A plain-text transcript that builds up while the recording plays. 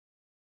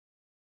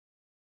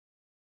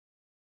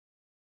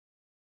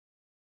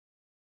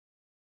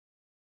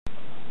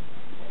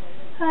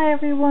Hi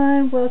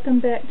everyone, welcome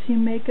back to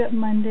Makeup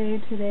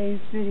Monday. Today's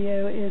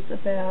video is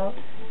about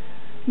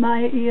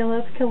my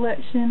ELF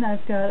collection.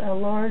 I've got a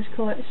large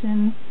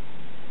collection.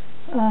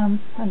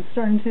 I'm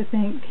starting to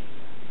think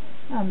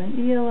I'm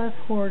an ELF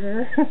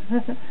hoarder.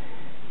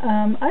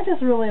 I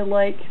just really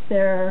like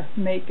their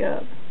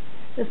makeup,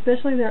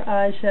 especially their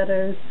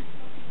eyeshadows.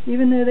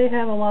 Even though they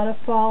have a lot of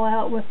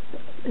fallout with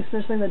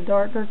especially the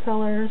darker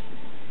colors,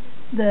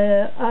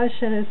 the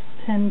eyeshadows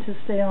tend to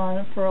stay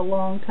on for a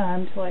long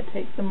time till I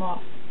take them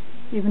off.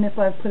 Even if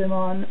I put them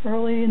on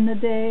early in the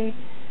day,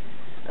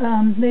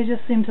 they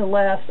just seem to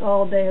last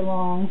all day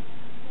long.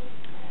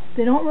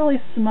 They don't really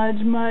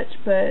smudge much,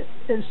 but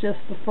it's just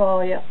the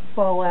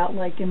fallout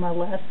like in my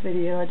last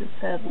video. I just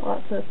had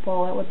lots of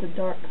fallout with the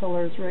dark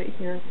colors right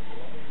here.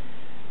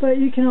 But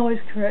you can always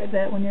correct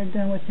that when you're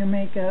done with your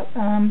makeup.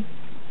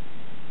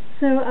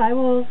 So I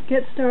will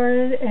get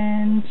started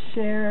and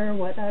share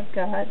what I've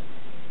got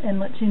and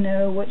let you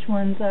know which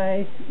ones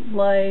I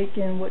like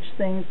and which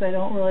things I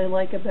don't really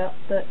like about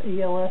the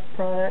ELF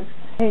products.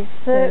 Okay,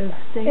 so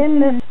in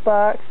this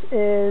box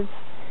is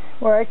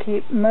where I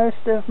keep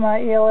most of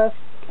my ELF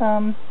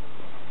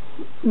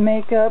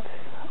makeup.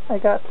 I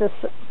got this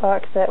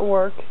box at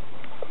work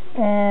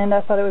and I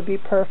thought it would be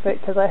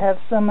perfect because I have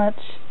so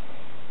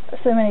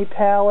many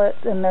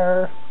palettes and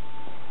they're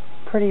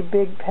pretty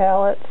big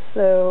palettes,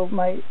 so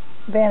my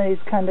vanities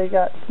kind of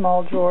got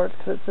small drawers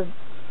because it's a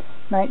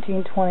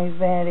 1920s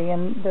vanity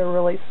and they're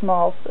really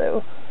small,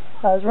 so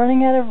I was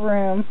running out of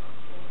room,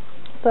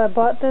 so I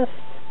bought this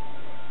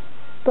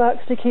box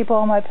to keep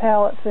all my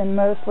palettes in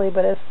mostly,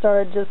 but I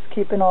started just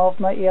keeping all of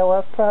my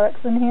ELF products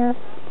in here.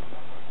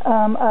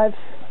 I've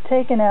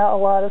taken out a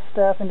lot of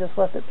stuff and just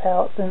left the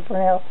palettes in for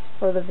now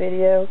for the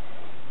video,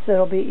 so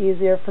it'll be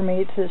easier for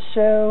me to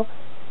show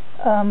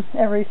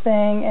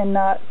everything and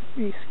not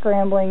be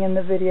scrambling in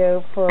the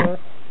video for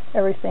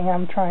everything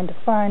I'm trying to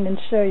find and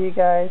show you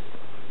guys.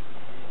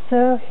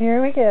 So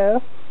here we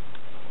go.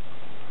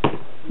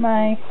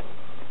 My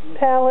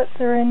palettes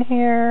are in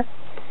here.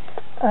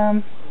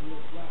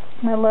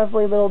 My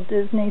lovely little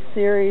Disney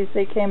series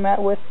they came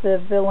out with, the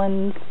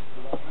villains.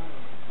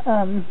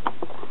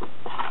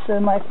 So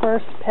my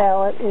first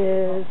palette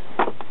is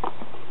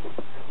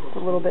a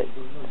little bit,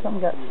 something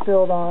got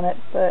spilled on it,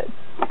 but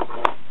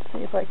let's see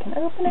if I can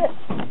open it.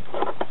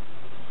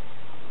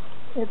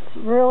 It's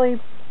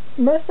really,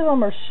 most of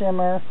them are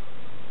shimmer.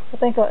 I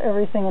think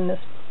everything in this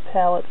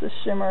palette is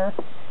shimmer,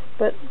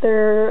 but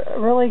they're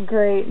really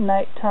great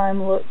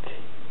nighttime look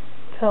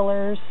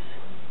colors.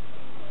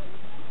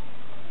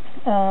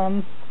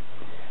 The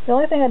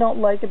only thing I don't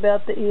like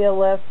about the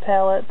ELF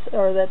palettes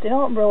are that they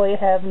don't really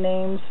have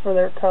names for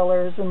their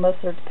colors unless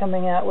they're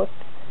coming out with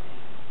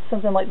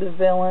something like the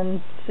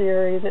villain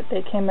series that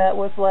they came out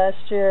with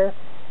last year.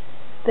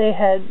 They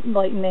had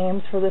like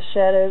names for the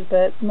shadows,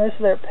 but most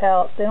of their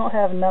palettes, they don't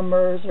have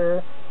numbers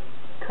or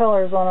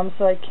colors on them,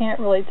 so I can't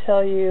really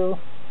tell you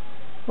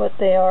what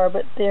they are,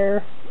 but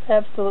they're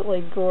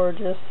absolutely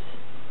gorgeous.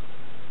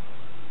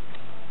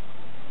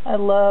 I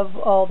love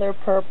all their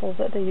purples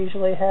that they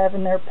usually have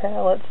in their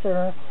palettes.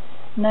 They're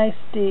nice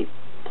deep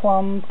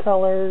plum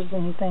colors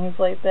and things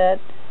like that.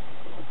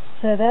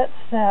 So that's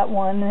that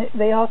one.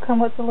 They all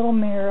come with a little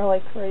mirror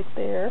like right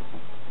there.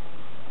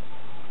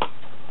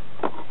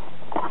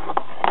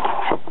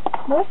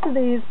 Most of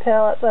these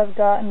palettes I've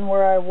gotten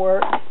where I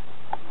work,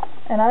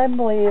 and I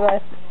believe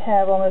I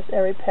have almost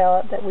every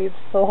palette that we've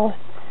sold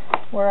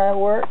where I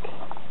work.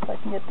 If I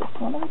can get this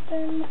one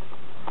open.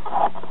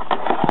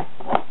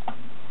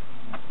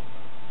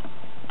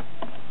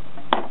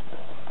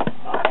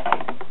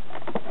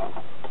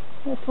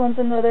 This one's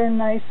another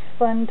nice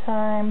fun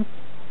time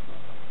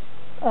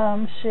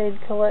shade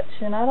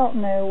collection. I don't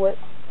know what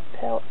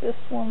palette this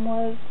one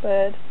was,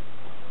 but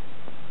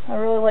I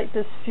really like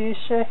this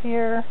fuchsia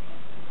here.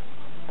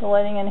 The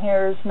lighting in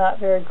here is not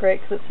very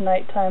great because it's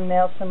nighttime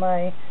now, so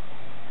my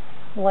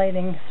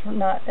lighting's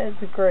not as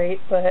great,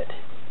 but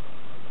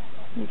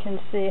you can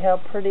see how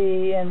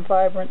pretty and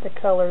vibrant the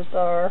colors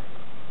are.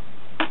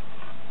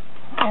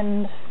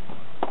 And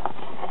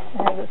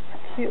I have this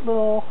cute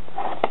little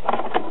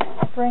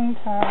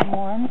springtime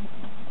one.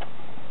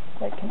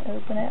 If I can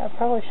open it. I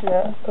probably should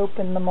have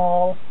opened them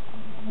all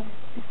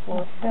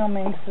before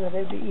filming so that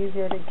it would be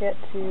easier to get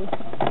to.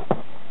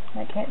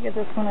 I can't get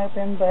this one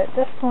open, but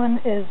this one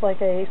is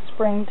like a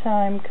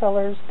springtime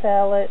colors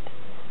palette.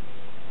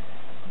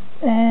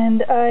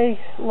 And I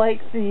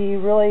like the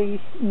really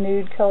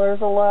nude colors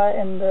a lot,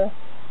 and the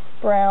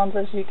browns,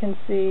 as you can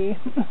see.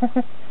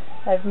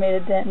 I've made a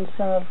dent in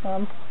some of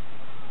them.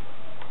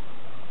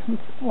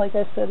 Like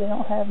I said, they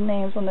don't have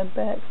names on the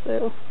back,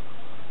 so.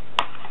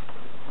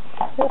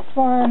 This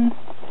one,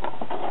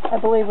 I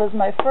believe, was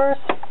my first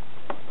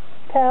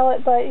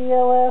palette by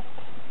ELF,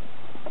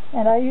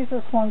 and I use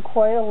this one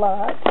quite a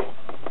lot.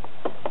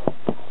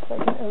 If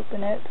I can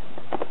open it.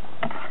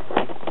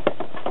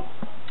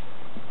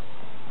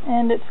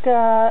 And it's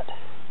got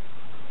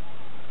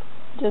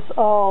just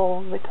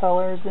all the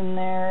colors in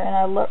there, and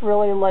I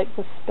really like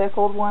the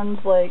speckled ones,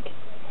 like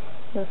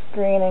this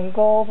green and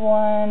gold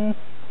one,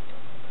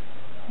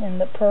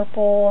 and the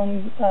purple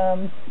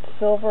and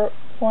silver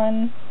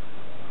one,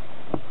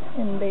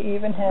 and they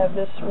even have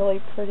this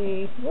really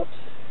pretty,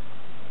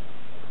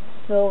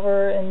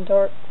 silver and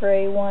dark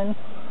gray one.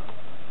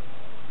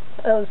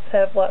 I just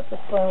have lots of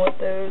fun with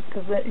those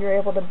because you're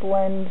able to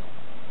blend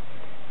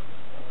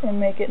and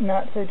make it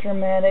not so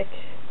dramatic.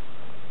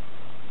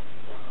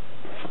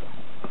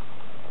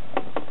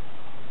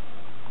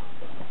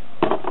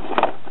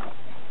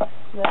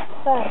 So that's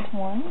that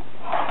one.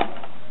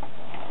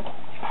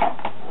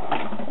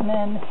 And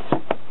then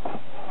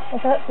I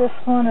got this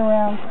one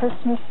around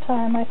Christmas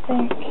time, I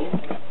think.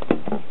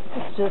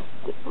 It's just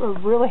a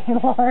really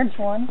large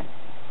one.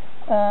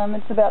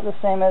 It's about the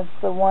same as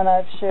the one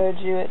I've showed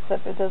you,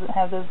 except it doesn't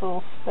have those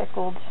little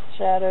speckled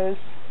shadows.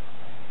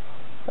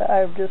 But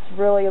I just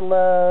really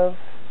love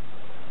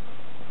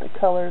the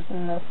colors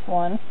in this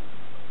one,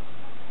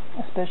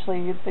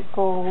 especially the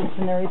golds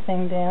and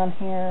everything down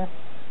here.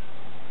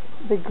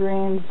 The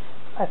greens,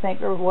 I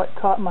think, are what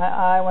caught my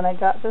eye when I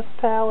got this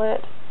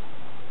palette,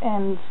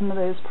 and some of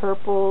those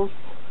purples.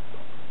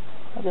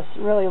 I just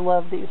really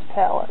love these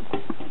palettes.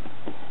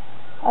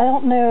 I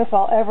don't know if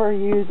I'll ever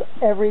use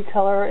every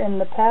color in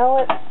the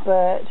palette,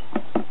 but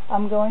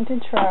I'm going to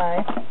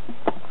try.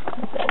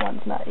 That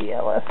one's not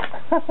yellow.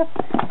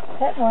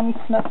 That one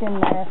snuck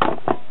in there.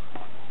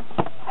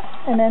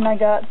 And then I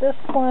got this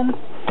one,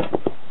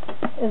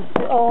 is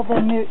all the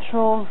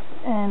neutrals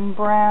and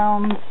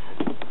browns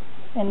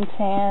and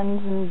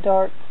tans and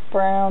dark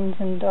browns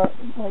and dark,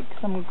 like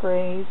some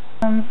grays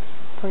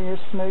for your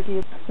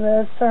smoky. So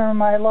those are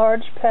my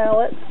large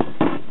palettes.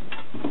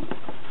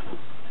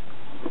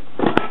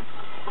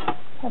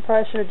 I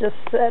probably should have just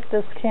set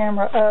this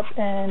camera up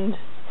and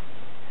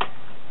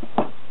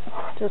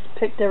just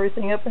picked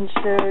everything up and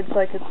showed so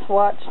I could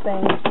swatch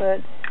things,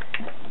 but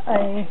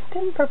I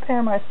didn't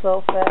prepare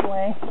myself that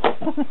way.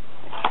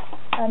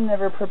 I'm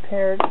never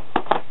prepared.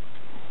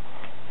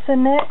 So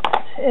next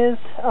is,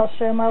 I'll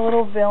show my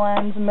little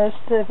villains.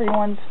 Most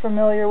everyone's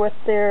familiar with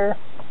the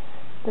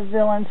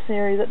villain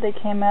series that they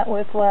came out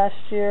with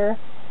last year,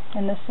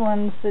 and this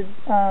one's the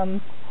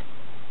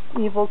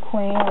Evil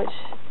Queen, which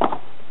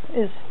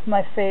is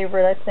my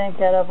favorite, I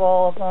think, out of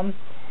all of them.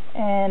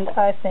 And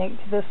I think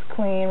this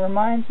queen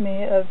reminds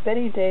me of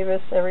Betty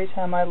Davis every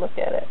time I look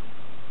at it.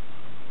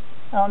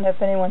 I don't know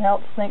if anyone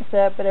else thinks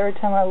that, but every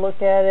time I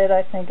look at it,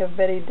 I think of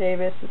Betty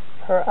Davis,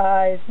 her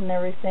eyes and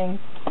everything.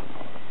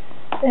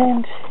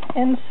 And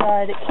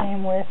inside it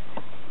came with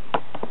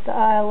the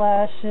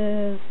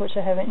eyelashes, which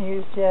I haven't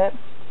used yet,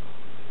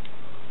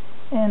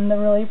 and the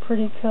really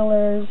pretty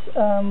colors.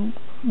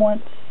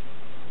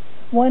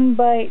 One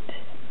Bite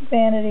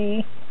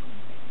Vanity,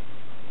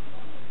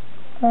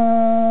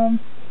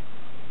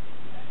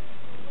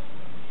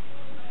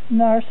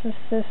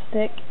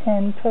 Narcissistic,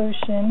 and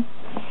Potion.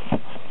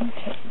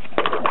 Okay,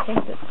 I think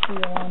that's two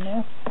on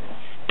there.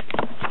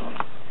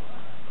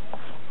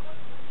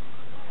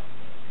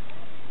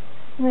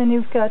 And then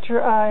you've got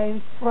your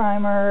eye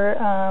primer,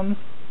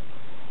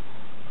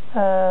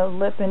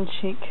 lip and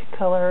cheek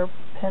color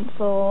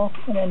pencil,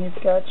 and then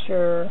you've got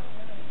your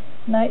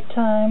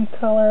nighttime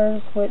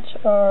colors, which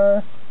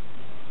are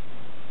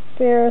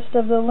Fairest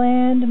of the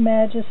Land,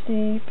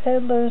 Majesty,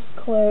 Peddler's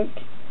Cloak,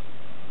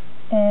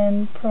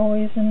 and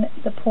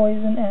the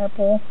Poison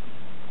Apple.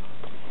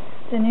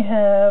 Then you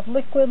have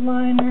liquid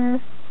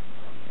liner,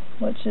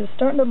 which is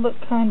starting to look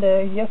kind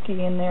of yucky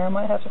in there. I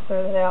might have to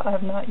throw that out. I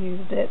have not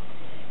used it.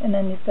 And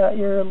then you've got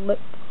your lip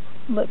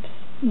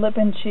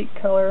and cheek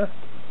color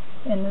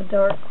in the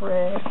dark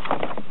red.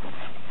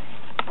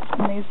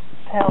 And these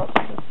palettes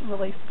are just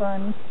really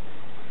fun.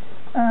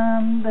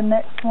 The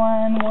next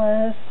one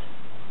was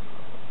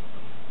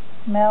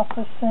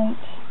Maleficent.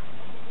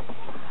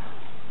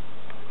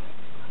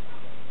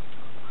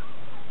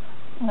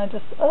 And I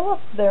just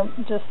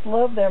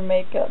love their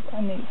makeup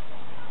on these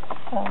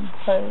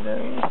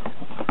photos.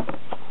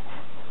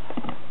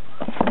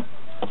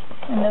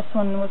 And this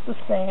one was the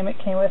same. It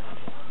came with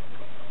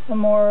a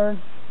more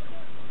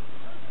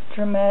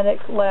dramatic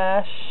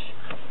lash.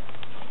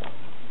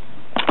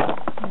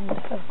 And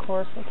of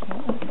course I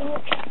can't open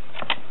it.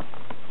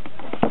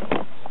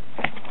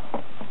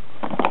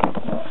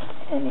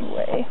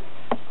 Anyway,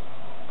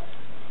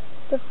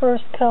 the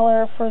first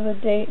color for the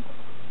date,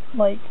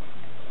 like,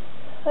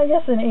 I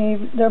guess they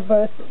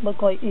both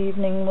look like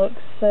evening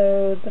looks.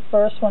 So the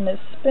first one is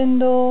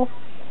Spindle,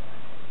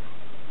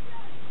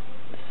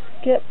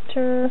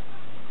 Scepter,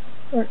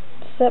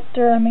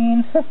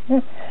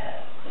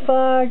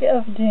 Fog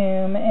of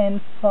Doom,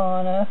 and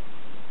Fauna.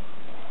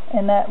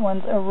 And that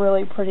one's a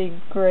really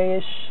pretty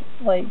grayish,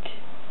 like,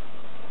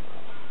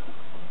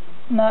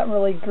 not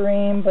really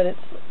green, but it's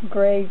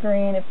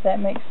gray-green, if that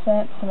makes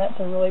sense, and that's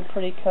a really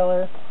pretty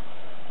color.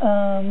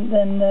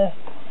 Then the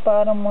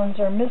bottom ones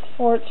are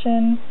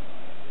Misfortune,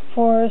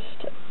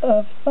 Forest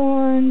of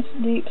Thorns,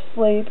 Deep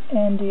Sleep,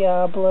 and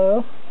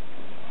Diablo.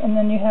 And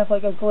then you have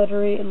like a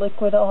glittery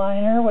liquid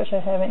liner, which I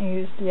haven't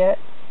used yet.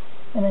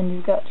 And then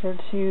you've got your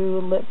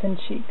two lip and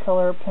cheek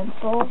color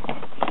pencils.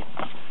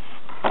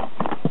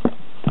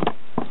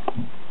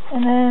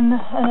 And then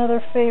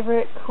another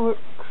favorite,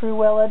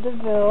 Cruella de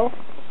Vil.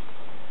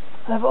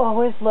 I've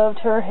always loved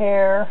her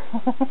hair.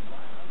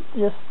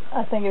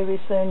 I think it would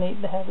be so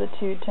neat to have the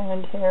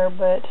two-toned hair,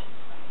 but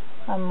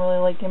I'm really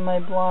liking my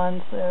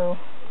blonde, so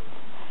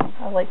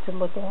I like to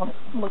look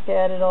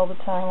at it all the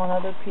time on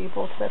other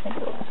people because I think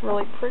it looks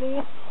really pretty.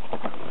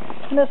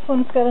 And this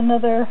one's got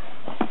another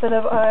set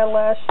of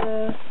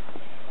eyelashes,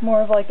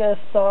 more of like a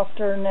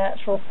softer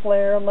natural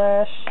flare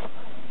lash.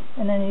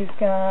 And then you've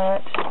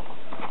got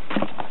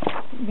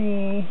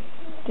the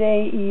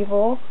Day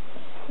Evil,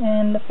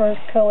 and the first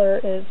color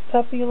is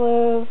Puppy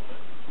Love.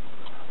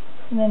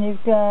 And then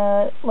you've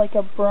got like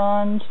a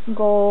bronze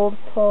gold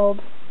called,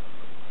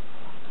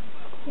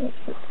 oops,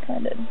 it's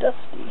kind of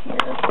dusty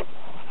here,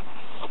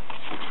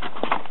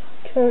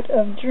 Coat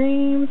of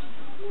Dreams.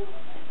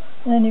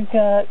 And then you've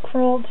got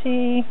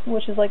Cruelty,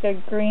 which is like a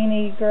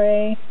greeny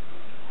gray.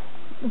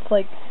 It's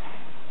like,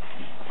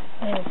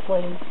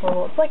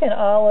 it's like an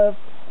olive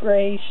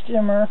gray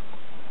shimmer.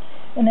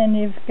 And then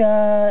you've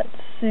got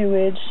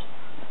Sewage,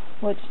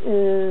 which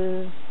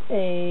is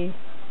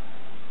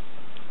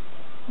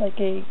like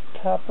a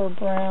copper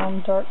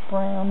brown, dark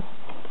brown.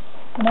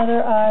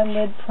 Another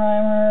eyelid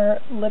primer,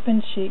 lip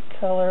and cheek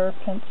color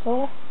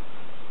pencil.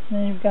 And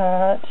then you've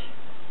got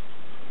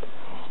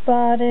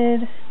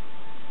Spotted,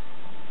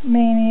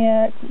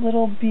 Maniac,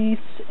 Little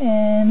Beast,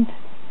 and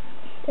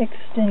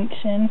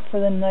Extinction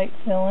for the Night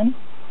Villain.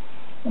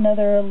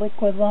 Another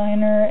liquid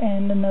liner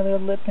and another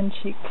lip and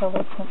cheek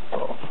color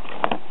pencil.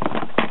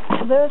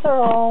 So those are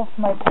all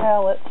my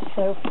palettes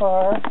so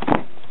far,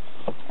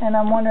 and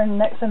I'm wondering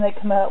next time they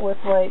come out with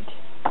like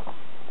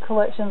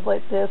collections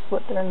like this,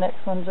 what their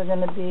next ones are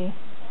going to be.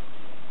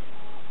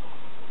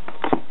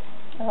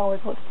 I always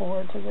look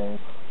forward to those.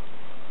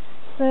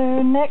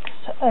 So next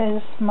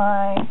is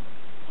my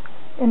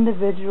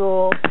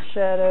individual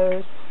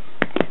shadows,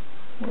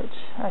 which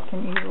I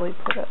can easily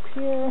put up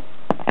here.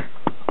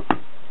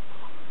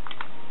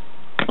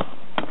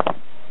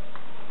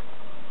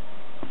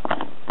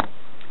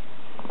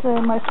 So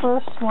my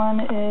first one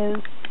is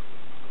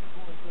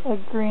a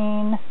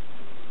green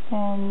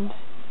and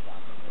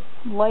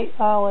light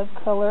olive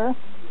color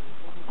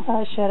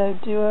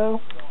eyeshadow duo,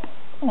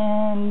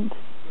 and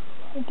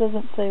it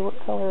doesn't say what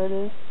color it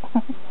is.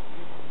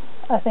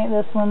 I think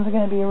this one's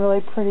going to be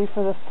really pretty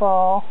for the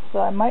fall, so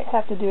I might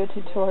have to do a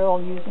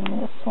tutorial using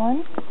this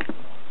one.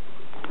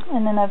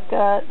 And then I've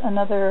got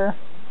another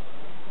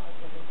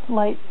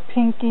light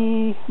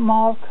pinky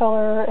mauve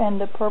color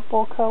and a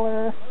purple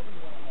color.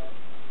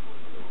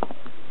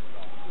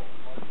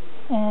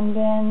 And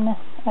then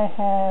I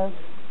have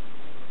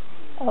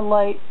a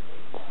light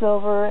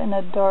silver and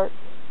a dark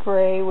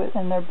gray,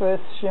 and they're both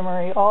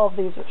shimmery. All of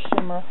these are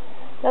shimmer.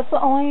 That's the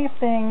only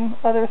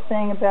other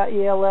thing about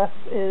ELF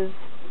is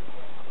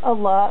a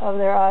lot of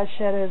their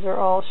eyeshadows are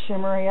all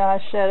shimmery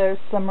eyeshadows.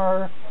 Some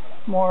are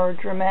more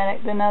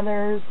dramatic than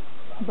others,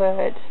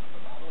 but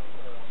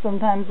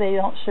sometimes they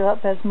don't show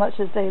up as much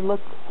as they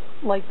look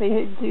like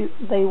they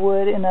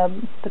would in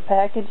the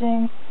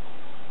packaging.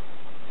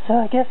 So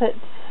I guess it's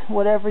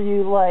whatever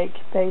you like,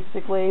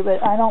 basically,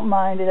 but I don't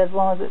mind it as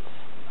long as it's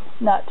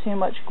not too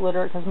much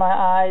glitter, because my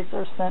eyes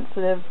are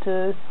sensitive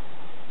to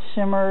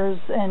shimmers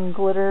and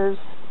glitters,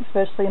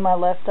 especially in my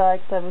left eye,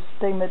 because I have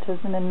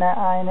astigmatism in that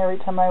eye, and every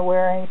time I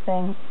wear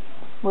anything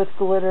with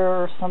glitter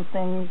or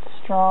something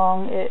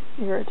strong, it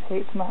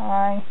irritates my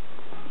eye.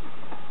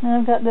 And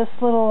I've got this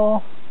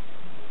little,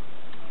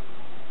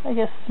 I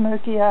guess,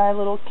 smoky eye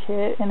little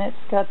kit, and it's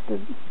got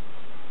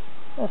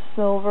a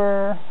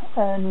silver,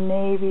 a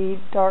navy,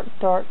 dark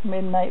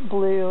midnight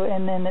blue,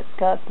 and then it's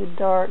got the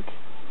dark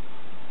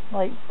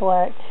light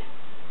black,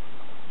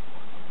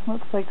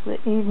 looks like the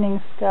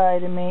evening sky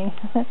to me.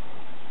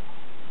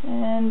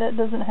 And that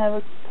doesn't have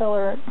a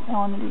color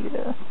on it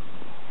either.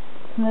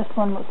 And this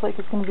one looks like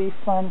it's going to be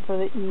fun for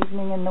the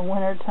evening in the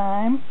winter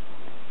time.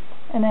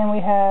 And then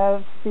we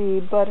have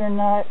the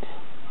butternut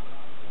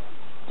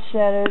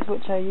shadows,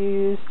 which I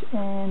used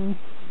in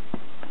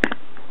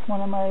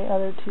one of my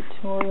other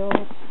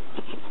tutorials.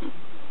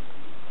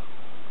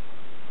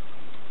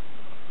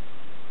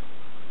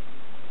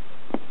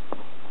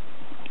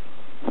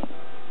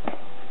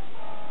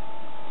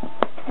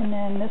 And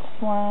then this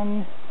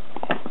one,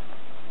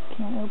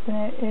 can't open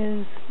it,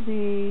 is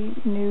the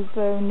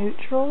Nouveau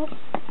Neutrals.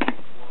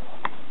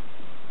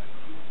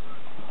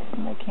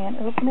 And I can't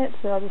open it,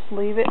 so I'll just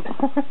leave it.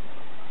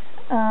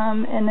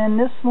 And then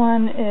this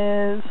one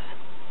is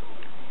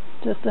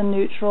just a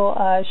neutral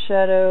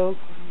eyeshadow.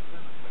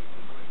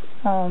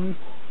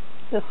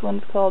 This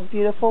one's called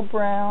Beautiful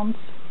Browns.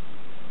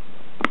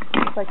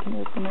 If I can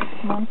open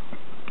this one.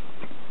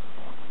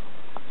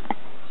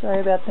 Sorry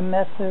about the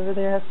mess over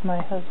there, that's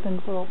my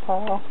husband's little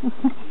pile.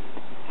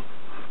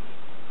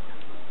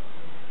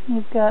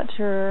 You've got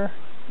your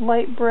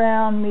light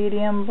brown,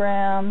 medium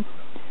brown,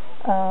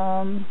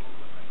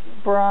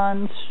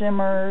 bronze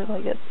shimmer,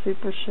 like a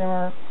super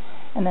shimmer,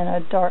 and then a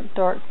dark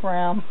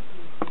brown.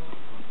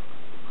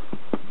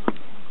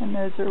 And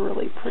those are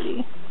really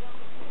pretty.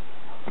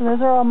 So those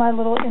are all my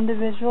little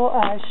individual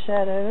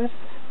eyeshadows.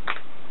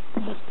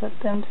 Just put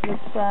them to the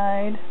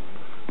side.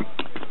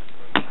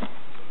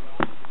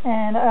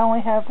 And I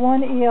only have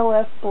one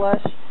ELF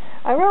blush.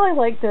 I really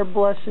like their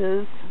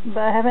blushes, but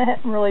I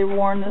haven't really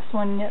worn this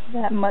one yet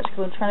that much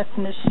because I'm trying to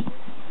finish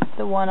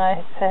the one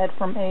I've had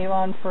from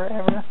Avon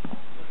forever.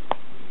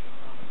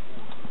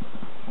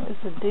 What is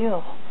the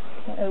deal?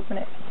 Can't open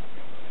it.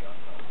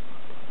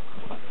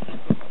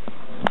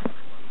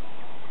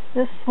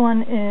 This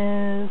one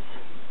is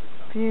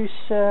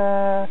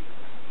Fuchsia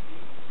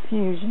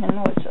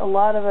Fusion, which a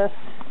lot of us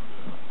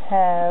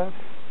have.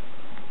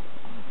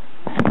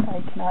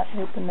 I cannot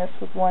open this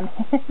with one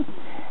hand.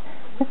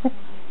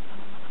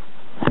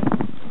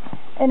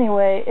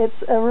 Anyway, it's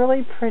a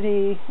really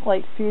pretty,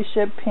 like,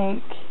 fuchsia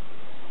pink,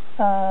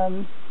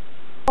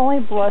 only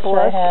blush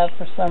I have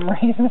for some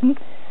reason.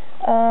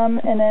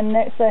 And then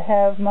next I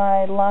have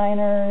my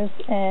liners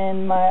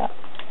and my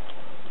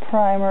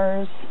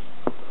primers.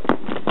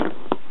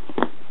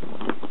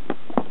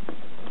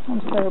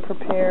 I'm so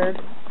prepared.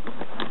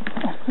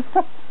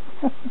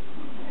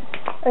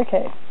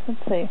 Okay, let's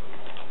see.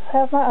 I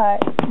have my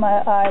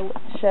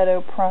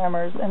eyeshadow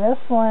primers, and this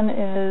one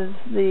is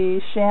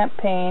the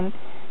Champagne,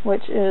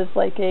 which is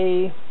like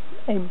a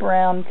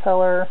brown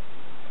color.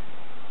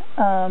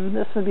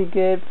 This would be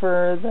good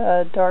for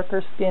the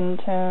darker skin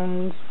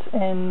tones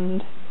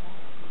and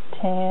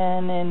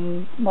tan,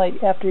 and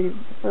like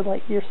for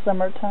like your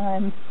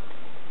summertime.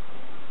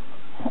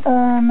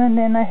 And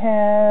then I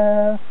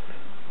have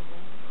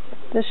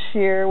the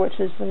Sheer, which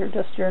is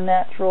just your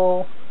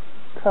natural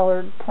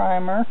colored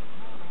primer.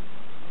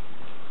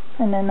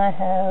 And then I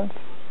have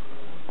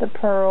the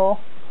Pearl,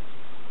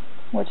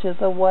 which is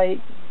a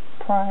white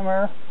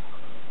primer.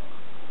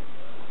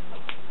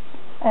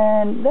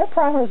 And their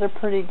primers are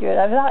pretty good.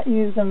 I've not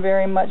used them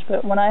very much,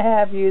 but when I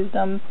have used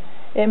them,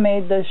 it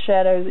made the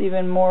shadows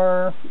even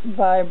more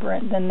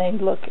vibrant than they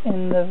look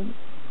in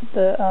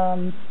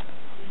the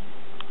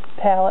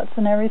palettes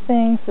and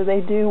everything. So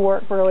they do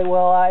work really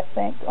well, I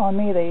think. On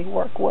me, they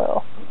work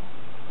well.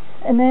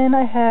 And then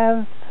I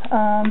have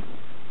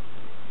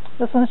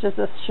this one's just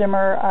a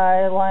shimmer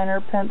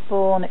eyeliner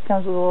pencil, and it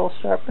comes with a little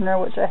sharpener,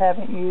 which I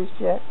haven't used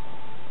yet.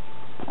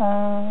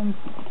 And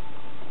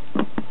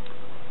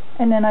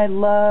then I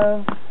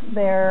love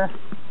their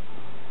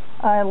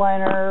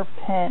eyeliner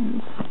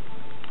pens.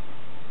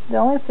 The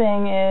only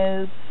thing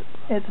is,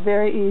 it's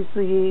very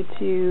easy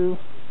to...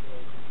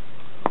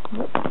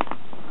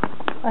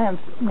 I am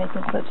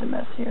making such a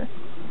mess here.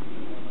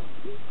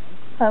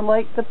 I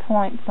like the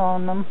points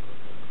on them.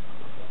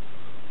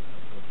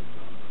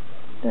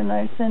 They're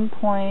nice and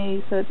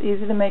pointy, so it's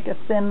easy to make a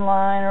thin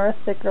line or a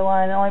thicker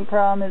line. The only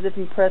problem is if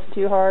you press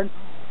too hard,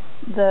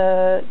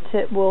 the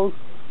tip will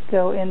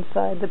go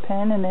inside the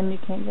pen and then you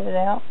can't get it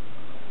out.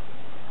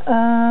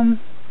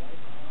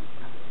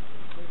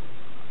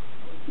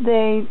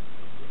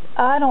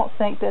 I don't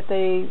think that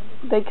they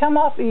come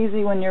off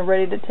easy when you're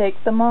ready to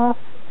take them off,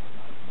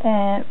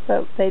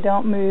 but they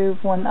don't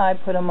move when I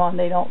put them on.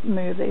 They don't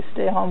move. They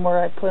stay on where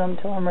I put them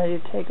till I'm ready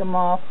to take them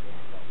off.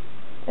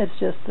 It's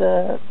just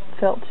the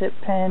felt tip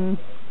pen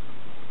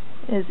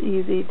is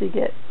easy to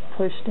get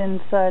pushed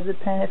inside the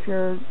pen if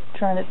you're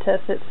trying to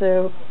test it,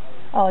 so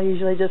I'll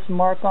usually just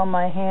mark on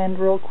my hand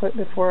real quick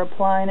before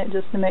applying it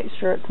just to make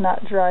sure it's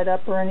not dried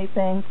up or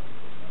anything.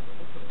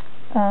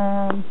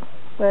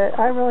 But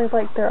I really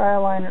like their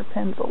eyeliner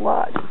pens a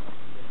lot.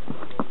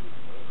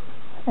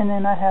 And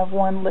then I have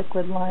one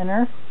liquid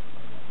liner,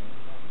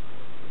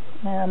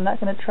 and I'm not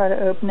going to try to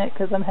open it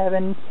because I'm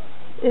having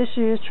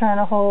issues trying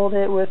to hold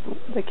it with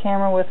the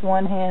camera with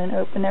one hand and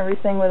open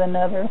everything with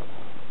another.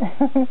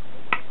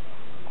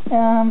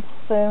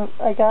 So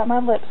I got my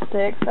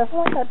lipsticks. I've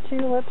only got 2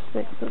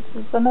 lipsticks. This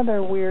is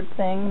another weird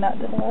thing not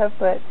to have,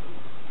 but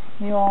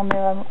you all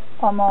know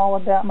I'm all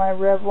about my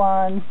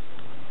Revlon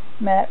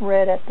matte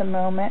red at the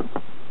moment.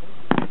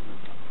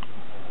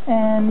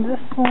 And this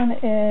one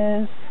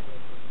is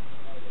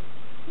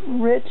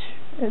rich.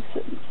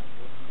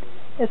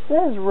 It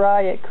says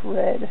Riot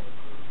Red.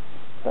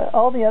 But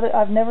all the other,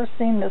 I've never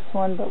seen this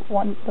one, but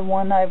the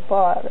one I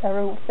bought.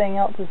 Everything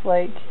else is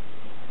like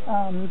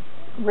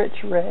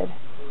rich red.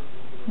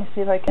 Let me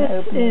see if I can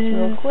open this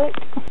real quick.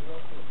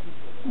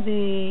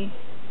 The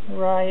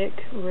Riot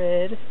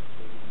Red.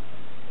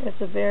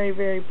 It's a very,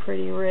 very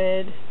pretty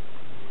red,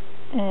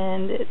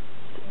 and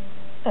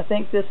I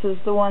think this is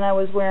the one I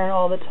was wearing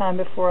all the time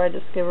before I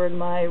discovered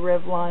my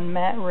Revlon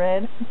matte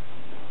red.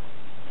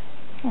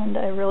 And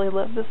I really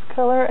love this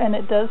color, and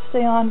it does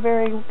stay on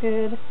very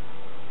good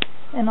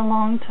in a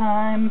long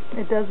time.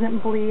 It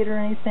doesn't bleed or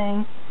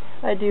anything.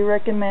 I do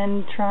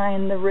recommend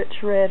trying the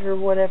rich red or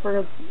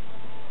whatever.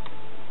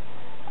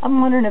 I'm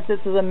wondering if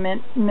this is a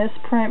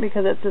misprint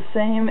because it's the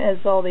same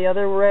as all the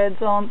other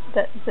reds on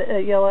that the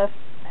ELF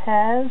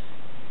has,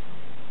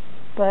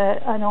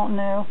 but I don't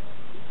know.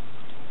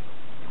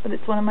 But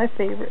it's one of my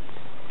favorites.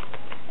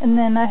 And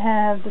then I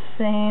have the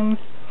same,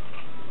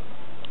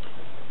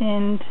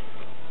 and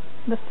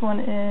this one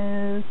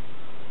is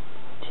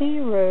Tea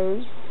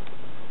Rose.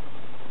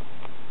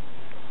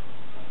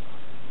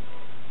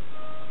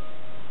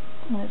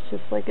 And it's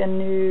just like a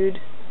nude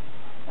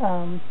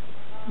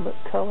lip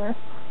color.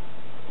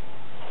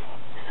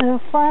 So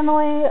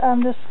finally,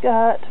 I've just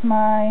got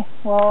my,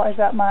 I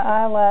got my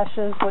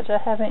eyelashes, which I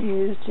haven't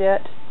used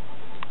yet,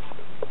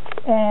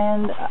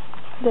 and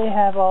they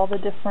have all the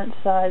different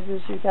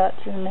sizes. You got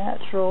your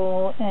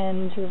natural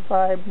and your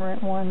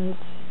vibrant ones,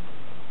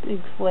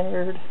 big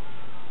flared.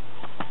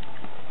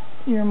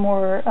 Your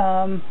more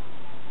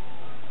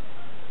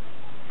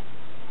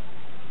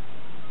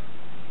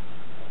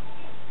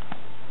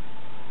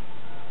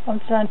I'm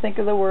trying to think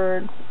of the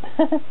word.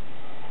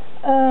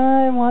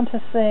 I want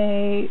to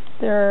say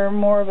they're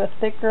more of a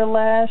thicker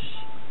lash,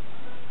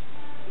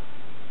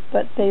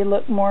 but they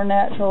look more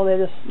natural. They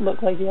just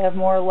look like you have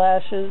more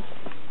lashes.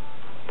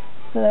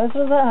 So those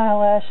are the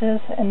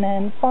eyelashes, and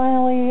then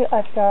finally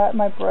I've got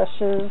my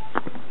brushes.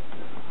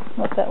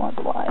 What's that one's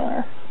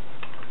liner?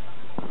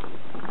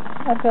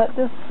 I've got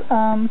this,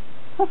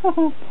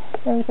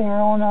 everything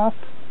rolling off.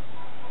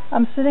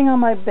 I'm sitting on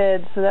my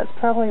bed, so that's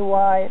probably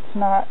why it's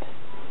not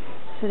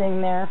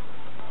sitting there.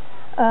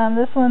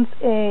 This one's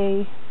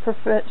a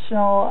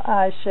professional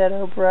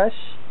eyeshadow brush,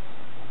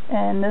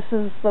 and this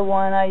is the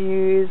one I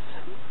use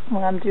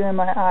when I'm doing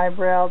my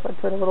eyebrows. I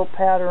put a little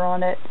powder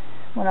on it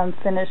when I'm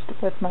finished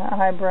with my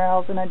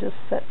eyebrows, and I just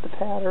set the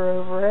powder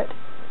over it.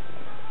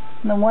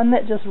 And the one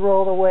that just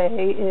rolled away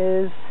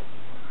is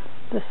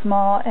the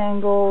small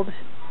angled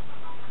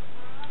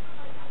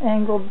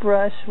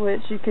brush,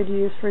 which you could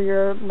use for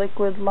your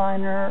liquid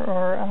liner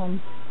or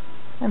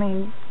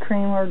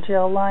cream or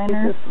gel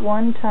liner. This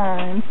one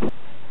time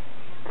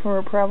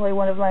for probably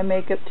one of my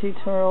makeup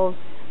tutorials,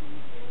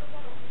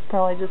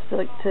 probably just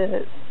like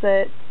to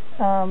set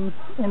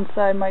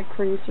inside my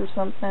crease or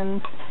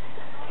something.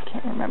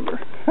 Can't remember.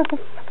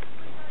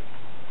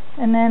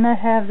 And then I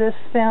have this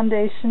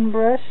foundation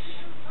brush.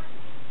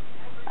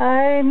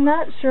 I'm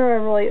not sure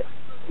I really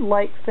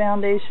like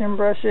foundation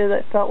brushes.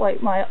 I felt like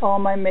all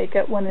my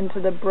makeup went into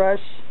the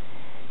brush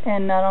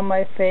and not on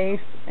my face,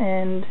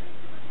 and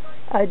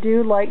I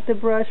do like the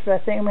brush, but I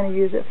think I'm going to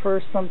use it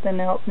for something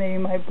else, maybe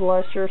my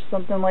blush or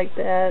something like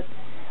that,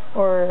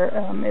 or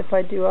if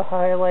I do a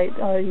highlight,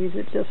 I'll use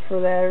it just for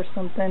that or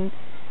something.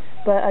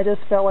 But I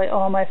just felt like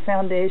all my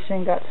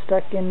foundation got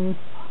stuck in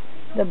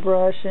the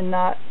brush and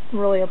not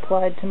really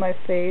applied to my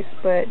face,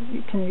 but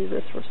you can use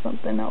this for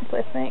something else,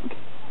 I think.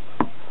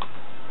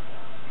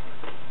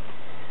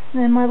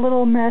 And then my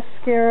little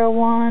mascara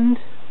wand.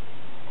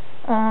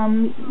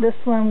 This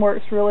one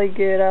works really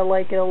good. I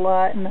like it a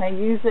lot, and I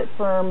use it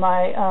for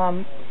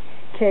my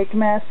cake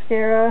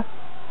mascara.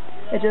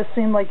 It just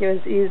seemed like it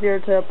was easier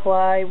to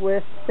apply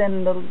with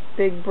than the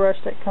big brush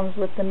that comes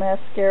with the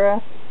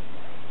mascara.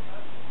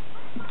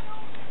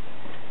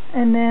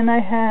 And then I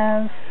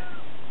have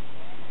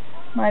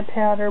my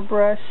powder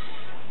brush,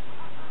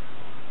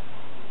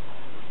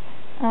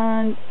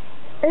 and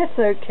it's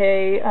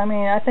okay. I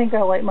mean, I think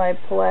I like my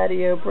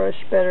Palladio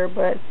brush better,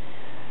 but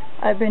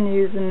I've been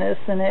using this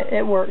and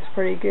it works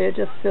pretty good. It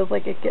just feels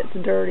like it gets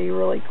dirty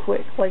really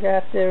quick. Like I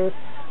have to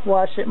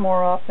wash it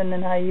more often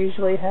than I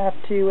usually have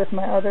to with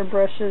my other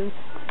brushes.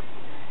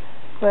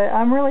 But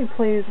I'm really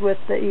pleased with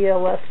the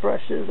ELF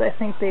brushes. I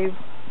think they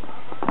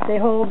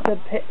hold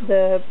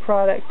the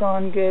product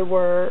on good,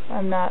 where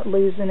I'm not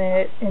losing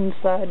it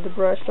inside the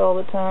brush all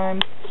the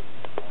time.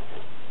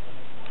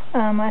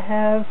 I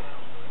have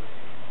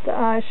the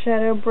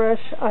eyeshadow brush.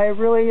 I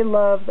really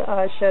love the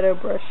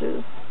eyeshadow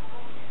brushes,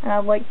 and I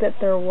like that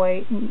they're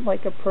white and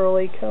like a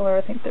pearly color.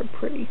 I think they're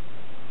pretty.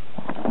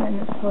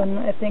 And this one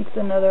I think is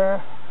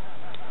another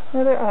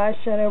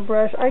eyeshadow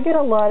brush. I get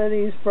a lot of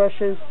these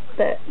brushes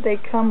that they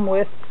come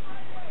with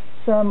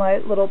some of my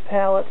little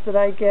palettes that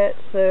I get,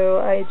 so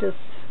I just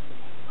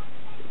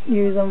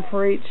use them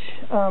for each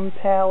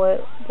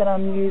palette that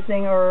I'm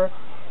using, or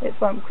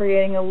if I'm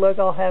creating a look,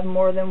 I'll have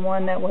more than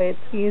one. That way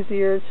it's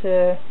easier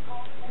to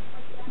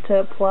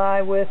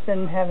apply with,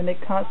 and having to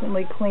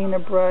constantly clean a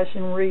brush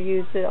and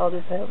reuse it. I'll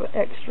just have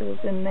extras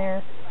in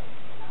there.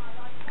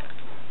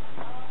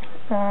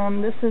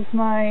 This is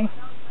my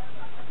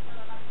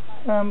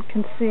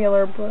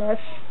concealer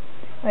brush.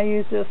 I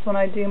use this when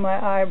I do my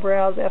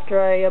eyebrows.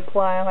 After I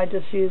apply them, I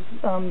just use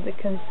the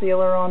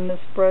concealer on this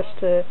brush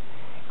to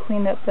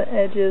clean up the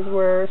edges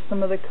where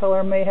some of the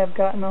color may have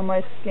gotten on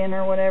my skin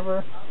or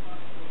whatever.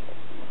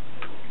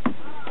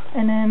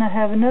 And then I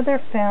have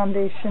another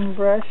foundation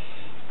brush.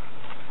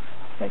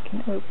 If I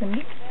can open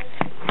it.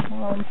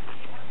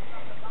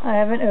 I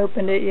haven't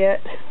opened it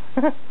yet.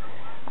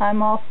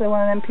 I'm also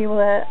one of them people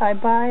that I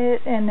buy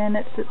it and then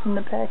it sits in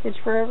the package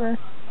forever.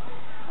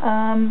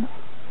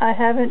 I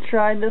haven't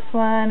tried this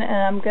one,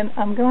 and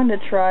I'm going to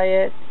try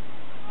it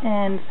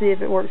and see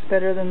if it works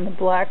better than the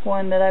black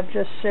one that I've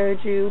just showed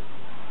you.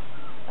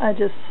 I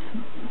just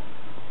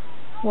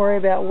worry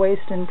about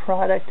wasting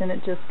product and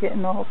it just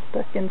getting all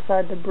stuck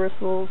inside the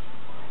bristles.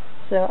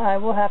 So I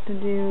will have to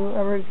do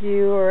a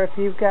review, or if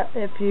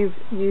you've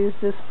used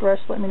this brush,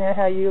 let me know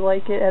how you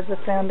like it as a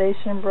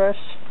foundation brush.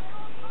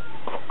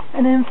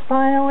 And then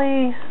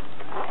finally,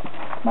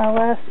 my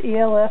last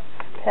ELF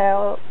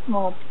palette,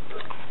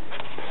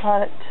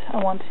 product I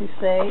want to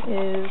say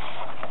is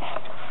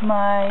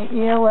my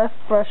ELF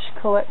brush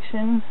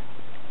collection.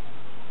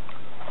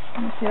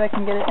 Let me see if I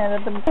can get it out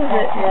of the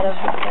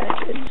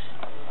package.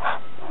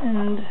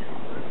 And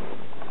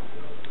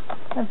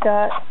I've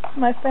got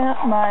my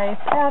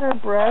powder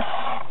brush,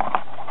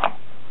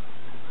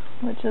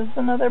 which is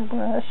another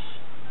brush.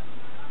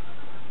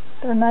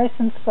 They're nice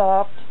and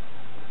soft.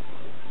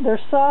 They're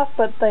soft,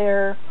 but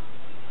they're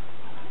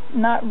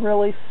not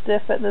really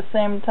stiff at the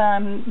same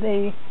time.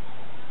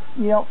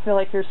 You don't feel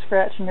like you're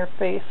scratching your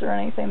face or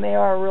anything. They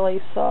are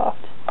really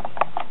soft.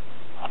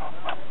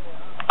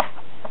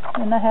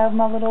 And I have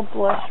my little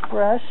blush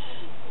brush,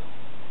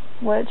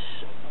 which,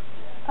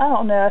 I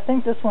don't know, I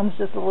think this one's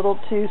just a little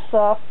too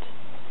soft,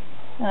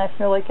 and I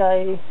feel like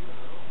I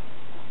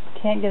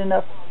can't get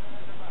enough,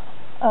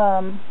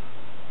 I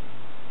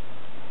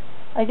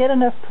get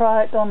enough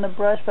product on the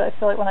brush, but I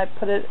feel like when I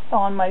put it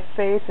on my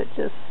face,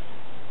 it's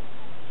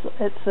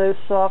so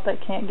soft I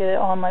can't get it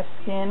on my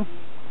skin.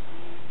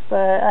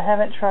 But I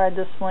haven't tried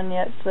this one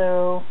yet,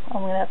 so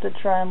I'm going to have to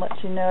try and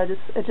let you know.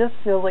 It just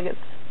feels like it's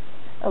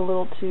a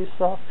little too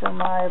soft for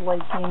my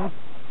liking.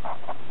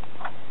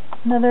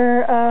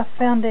 Another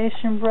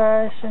foundation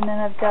brush, and then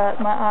I've got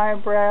my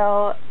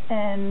eyebrow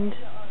and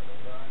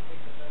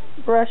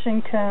brush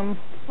and comb,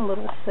 a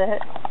little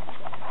set.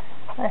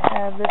 I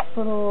have this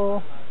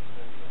little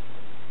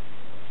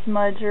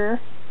smudger,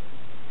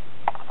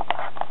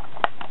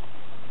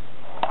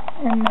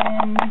 and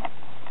then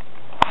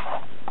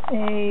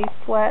a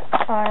flat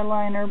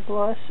eyeliner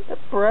brush,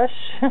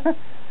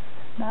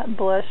 not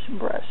blush,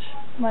 brush.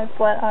 My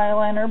flat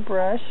eyeliner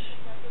brush.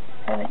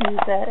 Haven't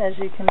used that, as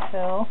you can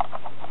tell.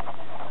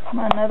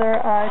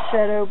 Another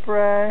eyeshadow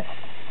brush.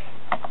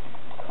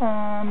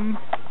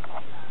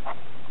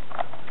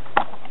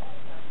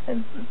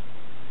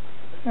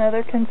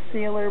 Another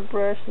concealer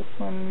brush. This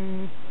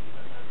one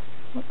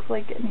looks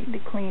like I need to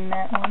clean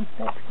that one.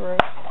 That's gross.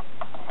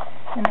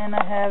 And then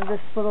I have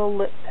this little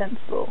lip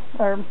pencil,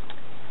 or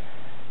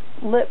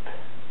lip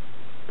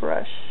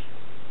brush,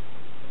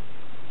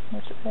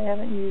 which I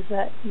haven't used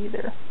that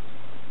either.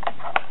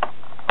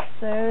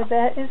 So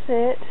that is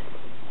it.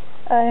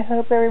 I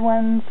hope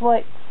everyone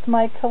likes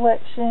my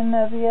collection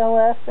of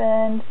ELF,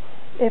 and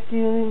if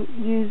you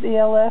use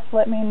ELF,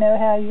 let me know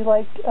how you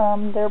like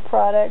their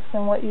products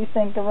and what you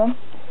think of them.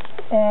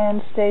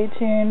 And stay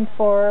tuned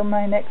for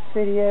my next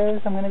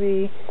videos. I'm going to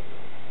be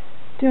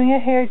doing a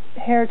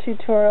hair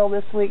tutorial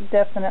this week,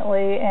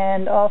 definitely,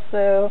 and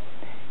also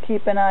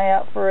keep an eye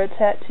out for a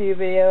tattoo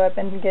video. I've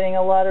been getting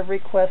a lot of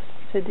requests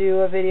to do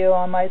a video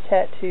on my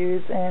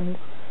tattoos, and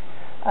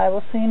I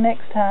will see you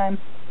next time.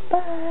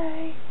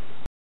 Bye!